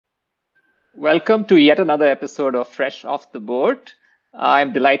Welcome to yet another episode of Fresh Off the Boat.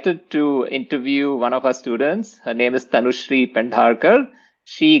 I'm delighted to interview one of our students. Her name is Tanushri Pendharkar.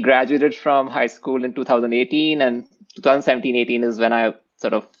 She graduated from high school in 2018, and 2017-18 is when I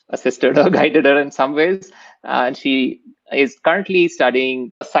sort of assisted her, guided her in some ways. And she is currently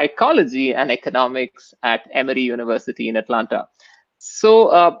studying psychology and economics at Emory University in Atlanta.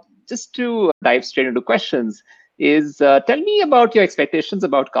 So, just to dive straight into questions, tell me about your expectations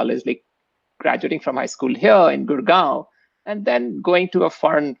about college. Like, graduating from high school here in Gurgaon and then going to a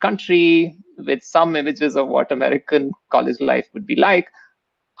foreign country with some images of what American college life would be like.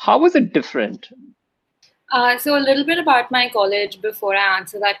 How was it different? So a little bit about my college before I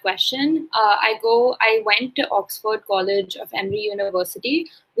answer that question. I went to Oxford College of Emory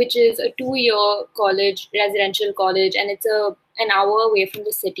University, which is a 2-year college, residential college, and it's an hour away from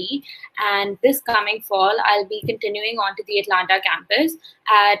the city. And this coming fall, I'll be continuing on to the Atlanta campus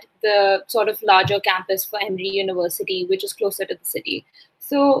at the sort of larger campus for Emory University, which is closer to the city.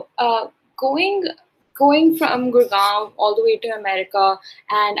 So going going from Gurgaon all the way to America,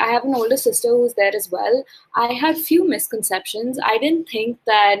 and I have an older sister who's there as well. I had few misconceptions. I didn't think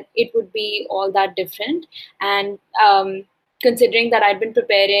that it would be all that different, and considering that I'd been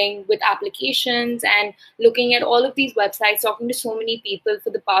preparing with applications and looking at all of these websites, talking to so many people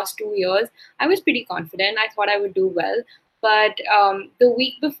for the past 2 years, I was pretty confident. I thought I would do well. But the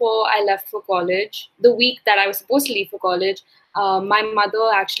week before I left for college, the week that I was supposed to leave for college, my mother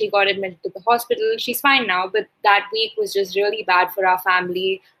actually got admitted to the hospital. She's fine now, but that week was just really bad for our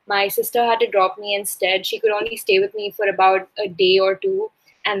family. My sister had to drop me instead. She could only stay with me for about a day or two,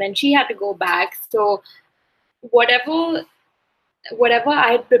 and then she had to go back. So whatever whatever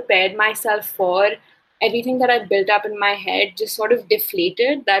I had prepared myself for, everything that I built up in my head just sort of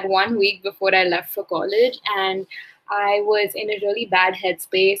deflated that 1 week before I left for college. And I was in a really bad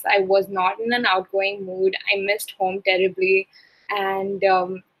headspace. I was not in an outgoing mood. I missed home terribly. And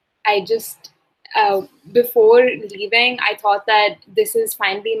I just, before leaving, I thought that this is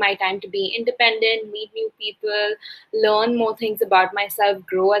finally my time to be independent, meet new people, learn more things about myself,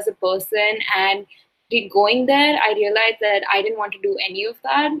 grow as a person. And going there, I realized that I didn't want to do any of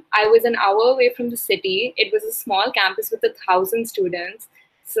that. I was an hour away from the city. It was a small campus with 1,000 students.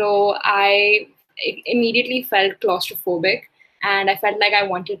 So I immediately felt claustrophobic and I felt like I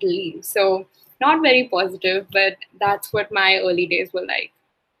wanted to leave. So, not very positive, but that's what my early days were like.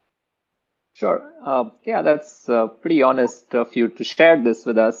 Sure. Yeah, that's pretty honest of you to share this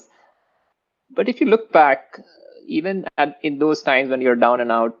with us. But if you look back, in those times when you're down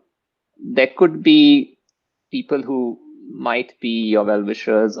and out, there could be people who might be your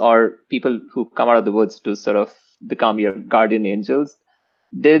well-wishers or people who come out of the woods to sort of become your guardian angels.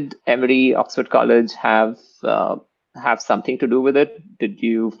 Did Emory Oxford College have something to do with it? Did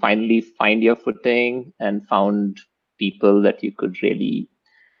you finally find your footing and found people that you could really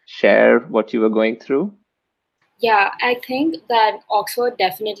share what you were going through? Yeah, I think that Oxford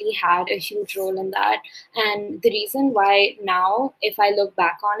definitely had a huge role in that. And the reason why now, if I look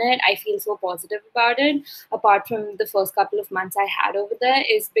back on it, I feel so positive about it, apart from the first couple of months I had over there,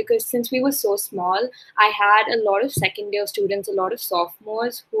 is because since we were so small, I had a lot of second year students, a lot of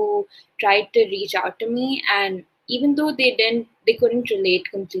sophomores who tried to reach out to me. And even though they couldn't relate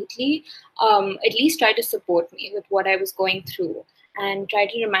completely, at least try to support me with what I was going through and try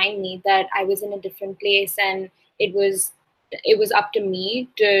to remind me that I was in a different place and it was it was up to me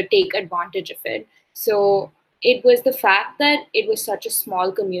to take advantage of it. So it was the fact that it was such a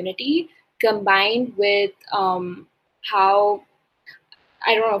small community combined with how,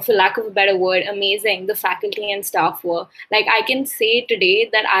 I don't know, for lack of a better word, amazing the faculty and staff were. Like, I can say today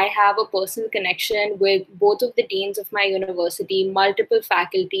that I have a personal connection with both of the deans of my university, multiple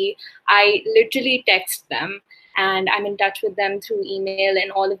faculty. I literally text them and I'm in touch with them through email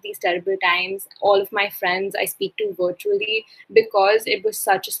in all of these terrible times. All of my friends I speak to virtually because it was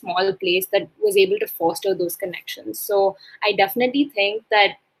such a small place that was able to foster those connections. So I definitely think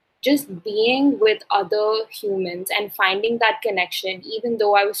that just being with other humans and finding that connection, even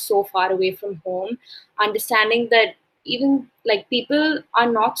though I was so far away from home, understanding that even like people are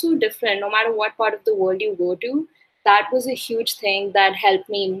not so different no matter what part of the world you go to, that was a huge thing that helped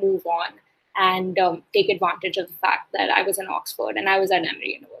me move on and take advantage of the fact that I was in Oxford and I was at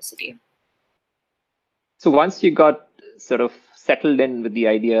Emory University. So once you got sort of settled in with the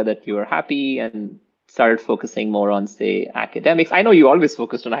idea that you were happy and started focusing more on, say, academics, I know you always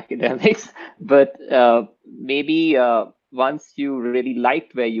focused on academics, but maybe once you really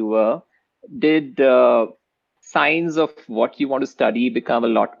liked where you were, did signs of what you want to study become a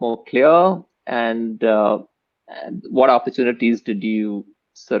lot more clear? And what opportunities did you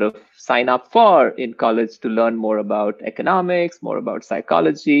sort of sign up for in college to learn more about economics, more about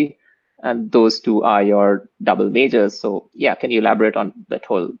psychology, and those two are your double majors. So yeah, can you elaborate on that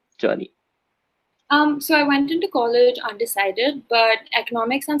whole journey? So I went into college undecided, but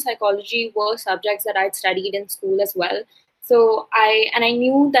economics and psychology were subjects that I'd studied in school as well. So I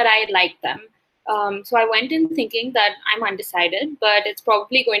knew that I liked them. So I went in thinking that I'm undecided, but it's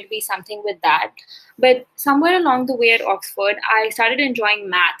probably going to be something with that. But somewhere along the way at Oxford, I started enjoying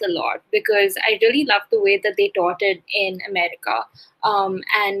math a lot because I really loved the way that they taught it in America.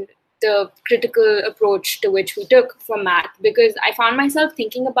 And the critical approach to which we took for math, because I found myself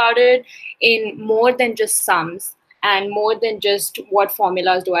thinking about it in more than just sums and more than just what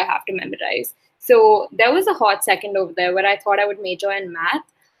formulas do I have to memorize. So there was a hot second over there where I thought I would major in math.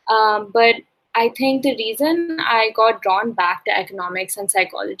 But I think the reason I got drawn back to economics and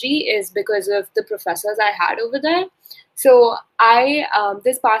psychology is because of the professors I had over there. So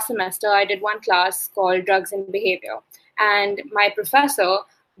this past semester, I did one class called Drugs and Behavior. And my professor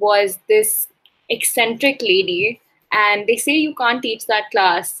was this eccentric lady, and they say you can't teach that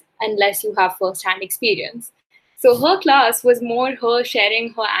class unless you have first-hand experience. So her class was more her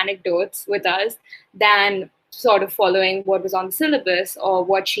sharing her anecdotes with us than sort of following what was on the syllabus or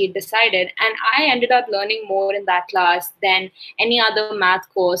what she decided. And I ended up learning more in that class than any other math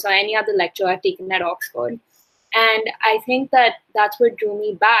course or any other lecture I've taken at Oxford. And I think that that's what drew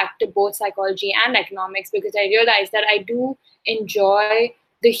me back to both psychology and economics, because I realized that I do enjoy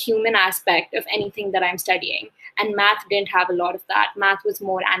the human aspect of anything that I'm studying. And math didn't have a lot of that. Math was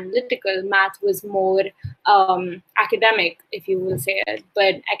more analytical. Math was more academic, if you will say it.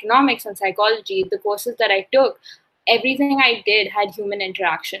 But economics and psychology, the courses that I took, everything I did had human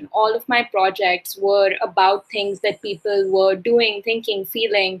interaction. All of my projects were about things that people were doing, thinking,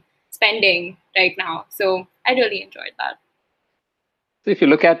 feeling, spending right now. So I really enjoyed that. So if you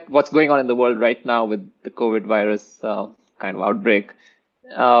look at what's going on in the world right now with the COVID virus kind of outbreak,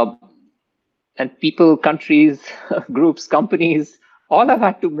 uh, and people, countries, groups, companies, all have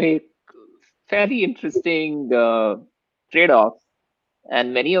had to make fairly interesting trade-offs.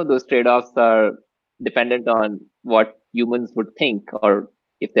 And many of those trade-offs are dependent on what humans would think, or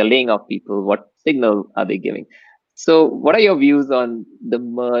if they're laying off people, what signal are they giving? So what are your views on the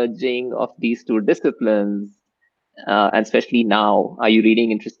merging of these two disciplines? And especially now, are you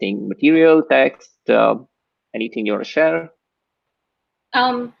reading interesting material, text, anything you want to share?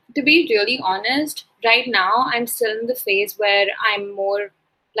 To be really honest, right now I'm still in the phase where I'm more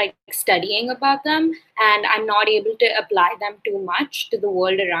like studying about them and I'm not able to apply them too much to the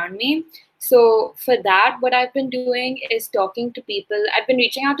world around me. So for that, what I've been doing is talking to people. I've been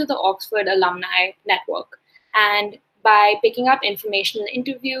reaching out to the Oxford Alumni Network, and by picking up informational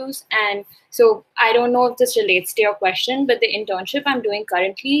interviews. And so I don't know if this relates to your question, but the internship I'm doing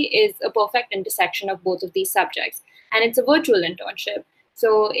currently is a perfect intersection of both of these subjects. And it's a virtual internship.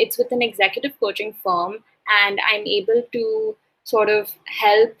 So it's with an executive coaching firm, and I'm able to sort of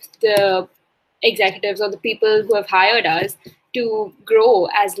help the executives or the people who have hired us to grow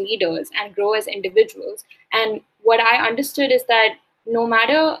as leaders and grow as individuals. And what I understood is that no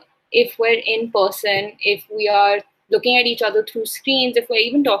matter if we're in person, if we are looking at each other through screens, if we're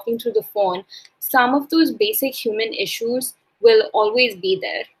even talking through the phone, some of those basic human issues will always be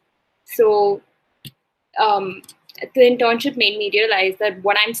there. So the internship made me realize that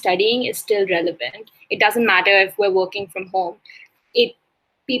what I'm studying is still relevant. It doesn't matter if we're working from home.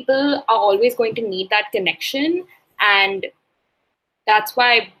 People are always going to need that connection, and that's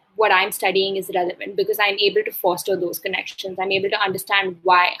why what I'm studying is relevant, because I'm able to foster those connections. I'm able to understand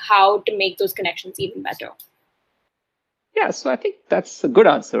how to make those connections even better. Yeah, so I think that's a good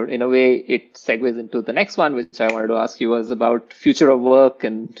answer. In a way, it segues into the next one, which I wanted to ask you was about future of work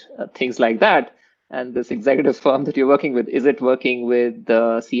and things like that. And this executive firm that you're working with, is it working with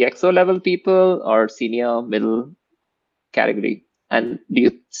the CXO level people or senior middle category? And do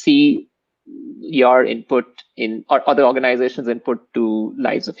you see your input in or other organizations' input to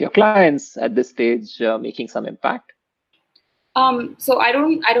lives of your clients at this stage making some impact? So I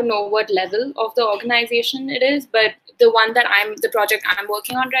don't know what level of the organization it is, but the project I'm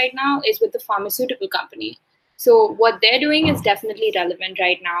working on right now is with the pharmaceutical company. So what they're doing is definitely relevant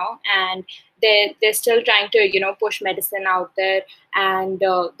right now, and they're still trying to push medicine out there, and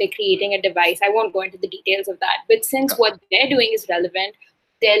they're creating a device. I won't go into the details of that, but since what they're doing is relevant,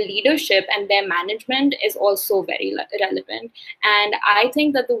 their leadership and their management is also very relevant. And I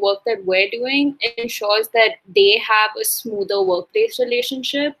think that the work that we're doing ensures that they have a smoother workplace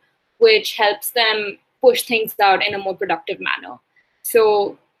relationship, which helps them push things out in a more productive manner.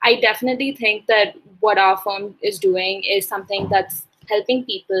 So I definitely think that what our firm is doing is something that's helping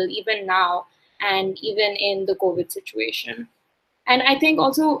people even now and even in the COVID situation. And I think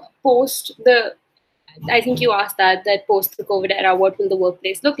also I think you asked that post the COVID era, what will the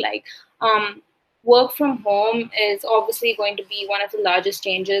workplace look like? Um, Work from home is obviously going to be one of the largest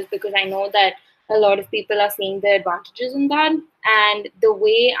changes because I know that a lot of people are seeing the advantages in that. And the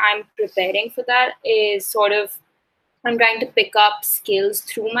way I'm preparing for that is sort of I'm trying to pick up skills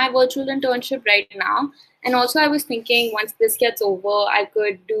through my virtual internship right now. And also I was thinking once this gets over, I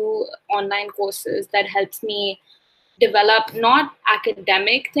could do online courses that helps me develop not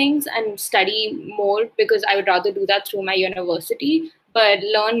academic things and study more because I would rather do that through my university, but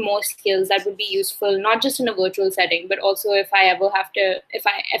learn more skills that would be useful not just in a virtual setting, but also if I ever have to,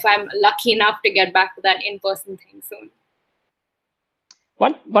 if I'm lucky enough to get back to that in-person thing soon.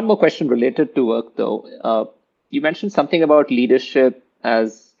 One more question related to work though. You mentioned something about leadership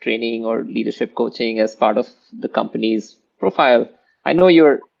as training or leadership coaching as part of the company's profile. I know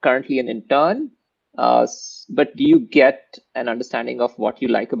you're currently an intern, but do you get an understanding of what you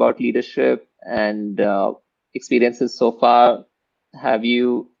like about leadership and experiences so far? Have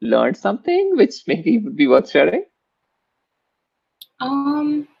you learned something which maybe would be worth sharing?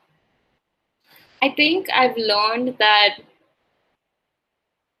 I think I've learned that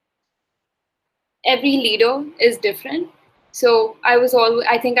every leader is different. So I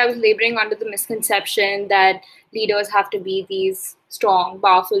think I was laboring under the misconception that leaders have to be these strong,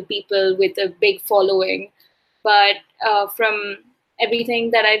 powerful people with a big following. But from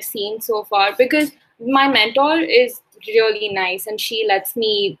everything that I've seen so far, because my mentor is really nice and she lets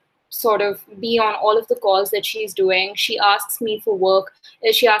me sort of be on all of the calls that she's doing. She asks me for work.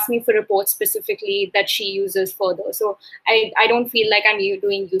 She asks me for reports specifically that she uses further. So I don't feel like I'm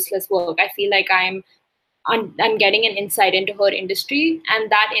doing useless work. I feel like I'm getting an insight into her industry,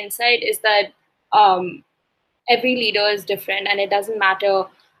 and that insight is that every leader is different, and it doesn't matter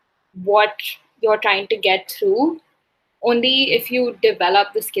what you're trying to get through. Only if you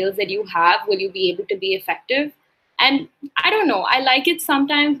develop the skills that you have will you be able to be effective. And I don't know, I like it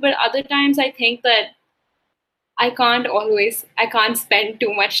sometimes, but other times I think that I can't spend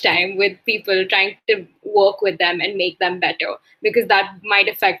too much time with people trying to work with them and make them better because that might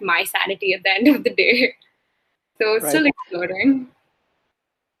affect my sanity at the end of the day. So Right. still exploring.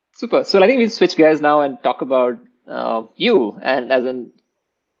 Super. So I think we'll switch gears now and talk about you. And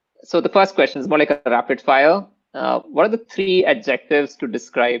so the first question is more like a rapid fire. What are the 3 adjectives to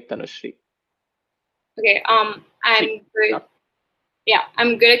describe Tanushree? Okay. I'm good. Yeah,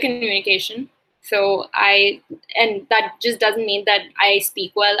 I'm good at communication. So and that just doesn't mean that I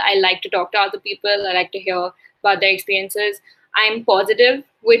speak well. I like to talk to other people. I like to hear about their experiences. I'm positive,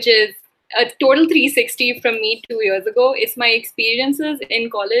 which is a total 360 from me 2 years ago. It's my experiences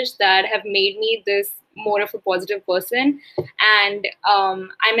in college that have made me this more of a positive person. And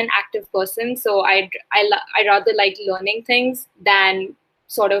I'm an active person, so I rather like learning things than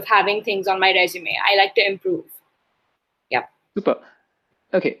sort of having things on my resume. I like to improve. Yeah. Super.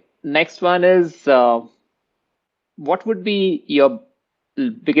 Okay. Next one is what would be your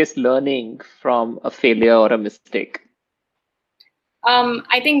biggest learning from a failure or a mistake?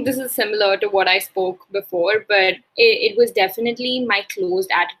 I think this is similar to what I spoke before, but it was definitely my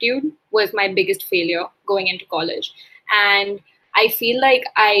closed attitude was my biggest failure going into college. And I feel like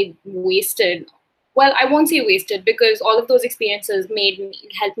I wasted, well, I won't say wasted because all of those experiences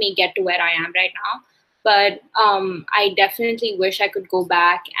helped me get to where I am right now. But I definitely wish I could go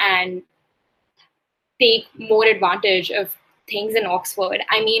back and take more advantage of things in Oxford.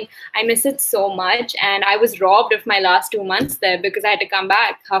 I mean, I miss it so much, and I was robbed of my last 2 months there because I had to come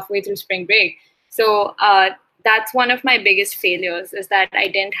back halfway through spring break. So that's one of my biggest failures is that I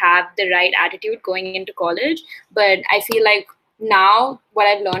didn't have the right attitude going into college. But I feel like now what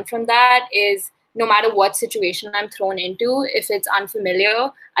I've learned from that is no matter what situation I'm thrown into, if it's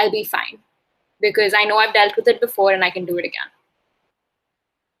unfamiliar, I'll be fine because I know I've dealt with it before and I can do it again.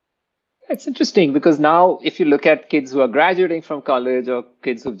 It's interesting because now if you look at kids who are graduating from college or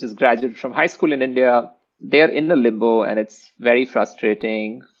kids who've just graduated from high school in India, they're in a limbo and it's very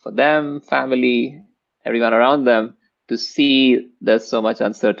frustrating for them, family, everyone around them to see there's so much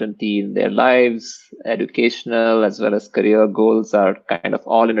uncertainty in their lives, educational as well as career goals are kind of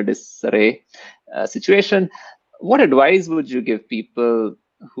all in a disarray situation. What advice would you give people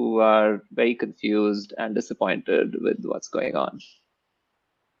who are very confused and disappointed with what's going on?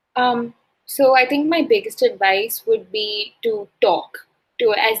 So I think my biggest advice would be to talk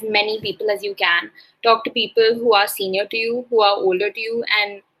to as many people as you can. Talk to people who are senior to you, who are older to you,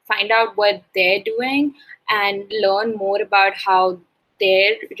 and find out what they're doing and learn more about how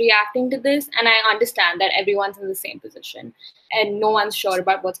they're reacting to this. And I understand that everyone's in the same position. and no one's sure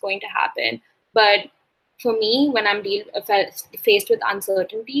about what's going to happen. But for me, when I'm faced with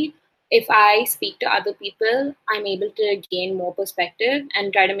uncertainty, if I speak to other people, I'm able to gain more perspective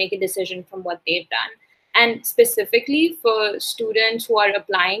and try to make a decision from what they've done. And specifically for students who are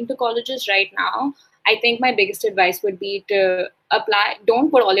applying to colleges right now, I think my biggest advice would be to apply, don't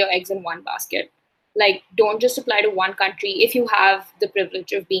put all your eggs in one basket. Like, don't just apply to one country if you have the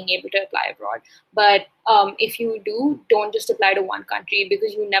privilege of being able to apply abroad. But if you do, don't just apply to one country,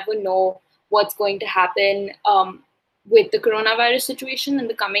 because you never know what's going to happen with the coronavirus situation in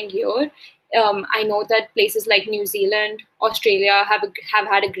the coming year. I know that places like New Zealand, Australia have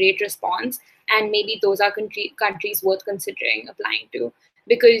had a great response, and maybe those are countries worth considering applying to,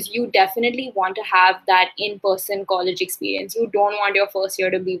 because you definitely want to have that in-person college experience. You don't want your first year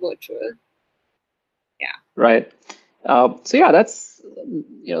to be virtual. Yeah. Right. So yeah, that's,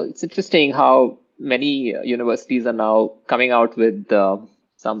 it's interesting how many universities are now coming out with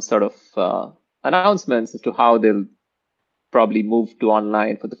some sort of announcements as to how they'll probably move to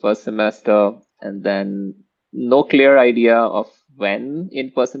online for the first semester, and then no clear idea of when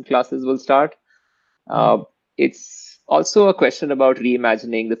in-person classes will start. It's also a question about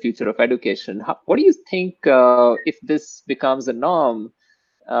reimagining the future of education. What do you think, if this becomes a norm,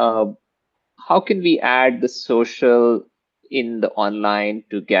 how can we add the social in the online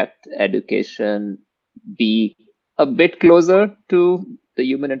to get education be a bit closer to the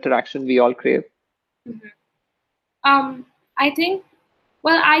human interaction we all crave? Mm-hmm. I think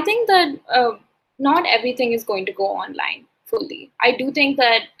that not everything is going to go online fully. I do think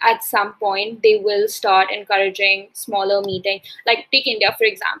that at some point they will start encouraging smaller meetings. Like, take India, for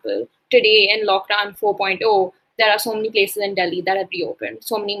example. Today in lockdown 4.0, there are so many places in Delhi that have reopened,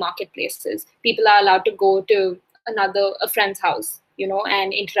 so many marketplaces. People are allowed to go to a friend's house,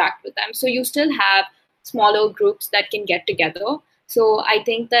 and interact with them. So you still have smaller groups that can get together. So I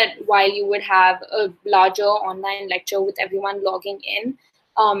think that while you would have a larger online lecture with everyone logging in,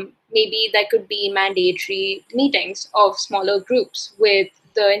 maybe there could be mandatory meetings of smaller groups with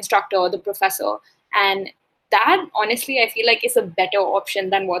the instructor or the professor. And that, honestly, I feel like is a better option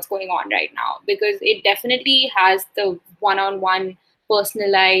than what's going on right now, because it definitely has the one-on-one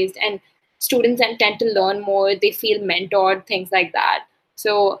personalized, and students tend to learn more. They feel mentored, things like that.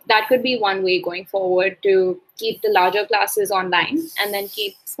 So that could be one way going forward, to keep the larger classes online and then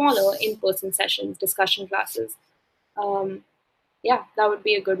keep smaller in-person sessions, discussion classes. Yeah, that would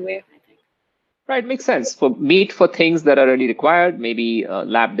be a good way, I think. Right, makes sense. Meet for things that are really required, maybe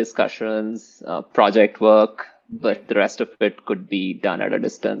lab discussions, project work, but the rest of it could be done at a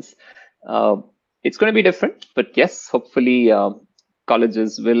distance. It's going to be different, but yes, hopefully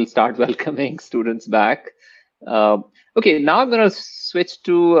colleges will start welcoming students back. Okay, now I'm going to switch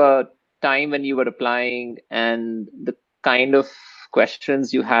to a time when you were applying and the kind of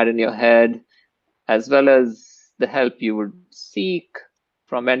questions you had in your head, as well as the help you would seek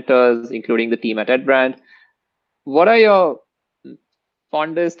from mentors, including the team at Edbrand. What are your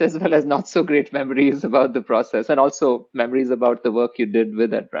fondest as well as not so great memories about the process, and also memories about the work you did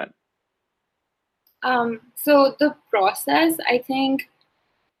with Edbrand? So the process, I think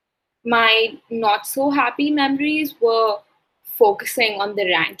my not so happy memories were focusing on the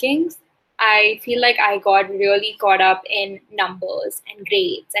rankings. I feel like I got really caught up in numbers and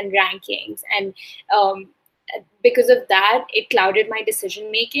grades and rankings, and because of that, it clouded my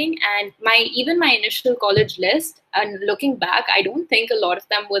decision making and my initial college list. And looking back, I don't think a lot of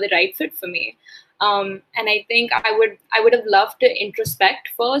them were the right fit for me. And I think I would have loved to introspect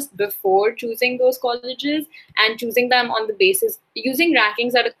first before choosing those colleges, and choosing them on the basis using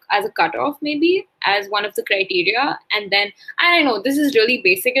rankings as a cutoff, maybe as one of the criteria. And then, I know this is really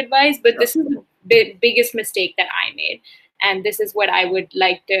basic advice, but this is the biggest mistake that I made, and this is what I would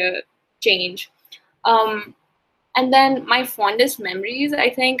like to change. And then my fondest memories, I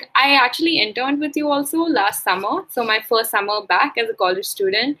think I actually interned with you also last summer. So my first summer back as a college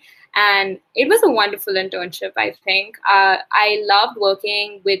student. And it was a wonderful internship, I think. I loved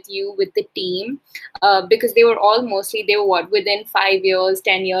working with you, with the team, because they were within 5 years,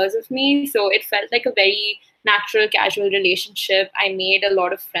 10 years of me. So it felt like a very natural, casual relationship. I made a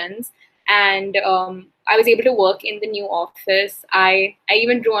lot of friends. And I was able to work in the new office. I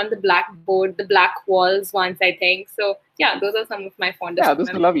even drew on the blackboard, the black walls once, I think. So yeah, those are some of my fondest memories.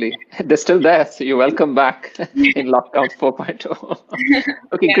 Those are lovely. They're still there. So you're welcome back in lockdown 4.0.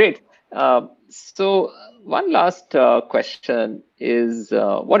 Okay, yeah. Great. So one last question is,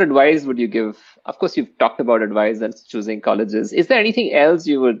 what advice would you give? Of course, you've talked about advice and choosing colleges. Is there anything else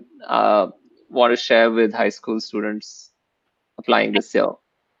you would want to share with high school students applying this year?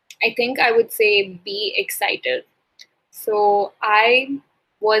 I think I would say be excited. So I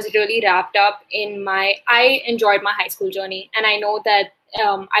was really wrapped up in I enjoyed my high school journey. And I know that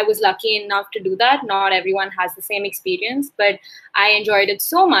I was lucky enough to do that. Not everyone has the same experience, but I enjoyed it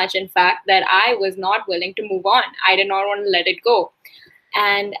so much, in fact, that I was not willing to move on. I did not want to let it go.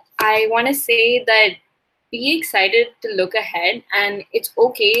 And I want to say that be excited to look ahead, and it's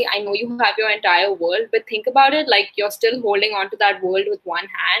okay. I know you have your entire world, but think about it like you're still holding on to that world with one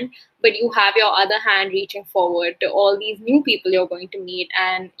hand, but you have your other hand reaching forward to all these new people you're going to meet,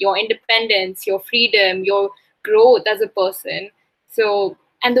 and your independence, your freedom, your growth as a person. So,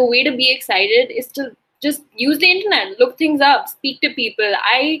 and the way to be excited is to just use the internet, look things up, speak to people.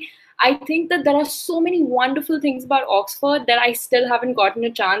 I think that there are so many wonderful things about Oxford that I still haven't gotten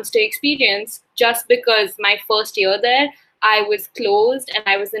a chance to experience, just because my first year there, I was closed and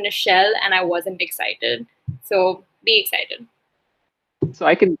I was in a shell and I wasn't excited. So be excited. So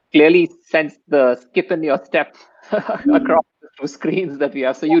I can clearly sense the skip in your step across the two screens that we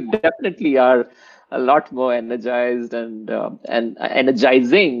have. So you definitely are a lot more energized and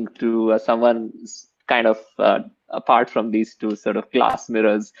energizing to someone kind of apart from these two sort of glass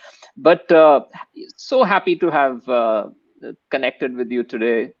mirrors. But so happy to have connected with you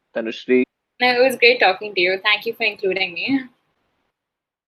today, Tanushree. No, it was great talking to you. Thank you for including me.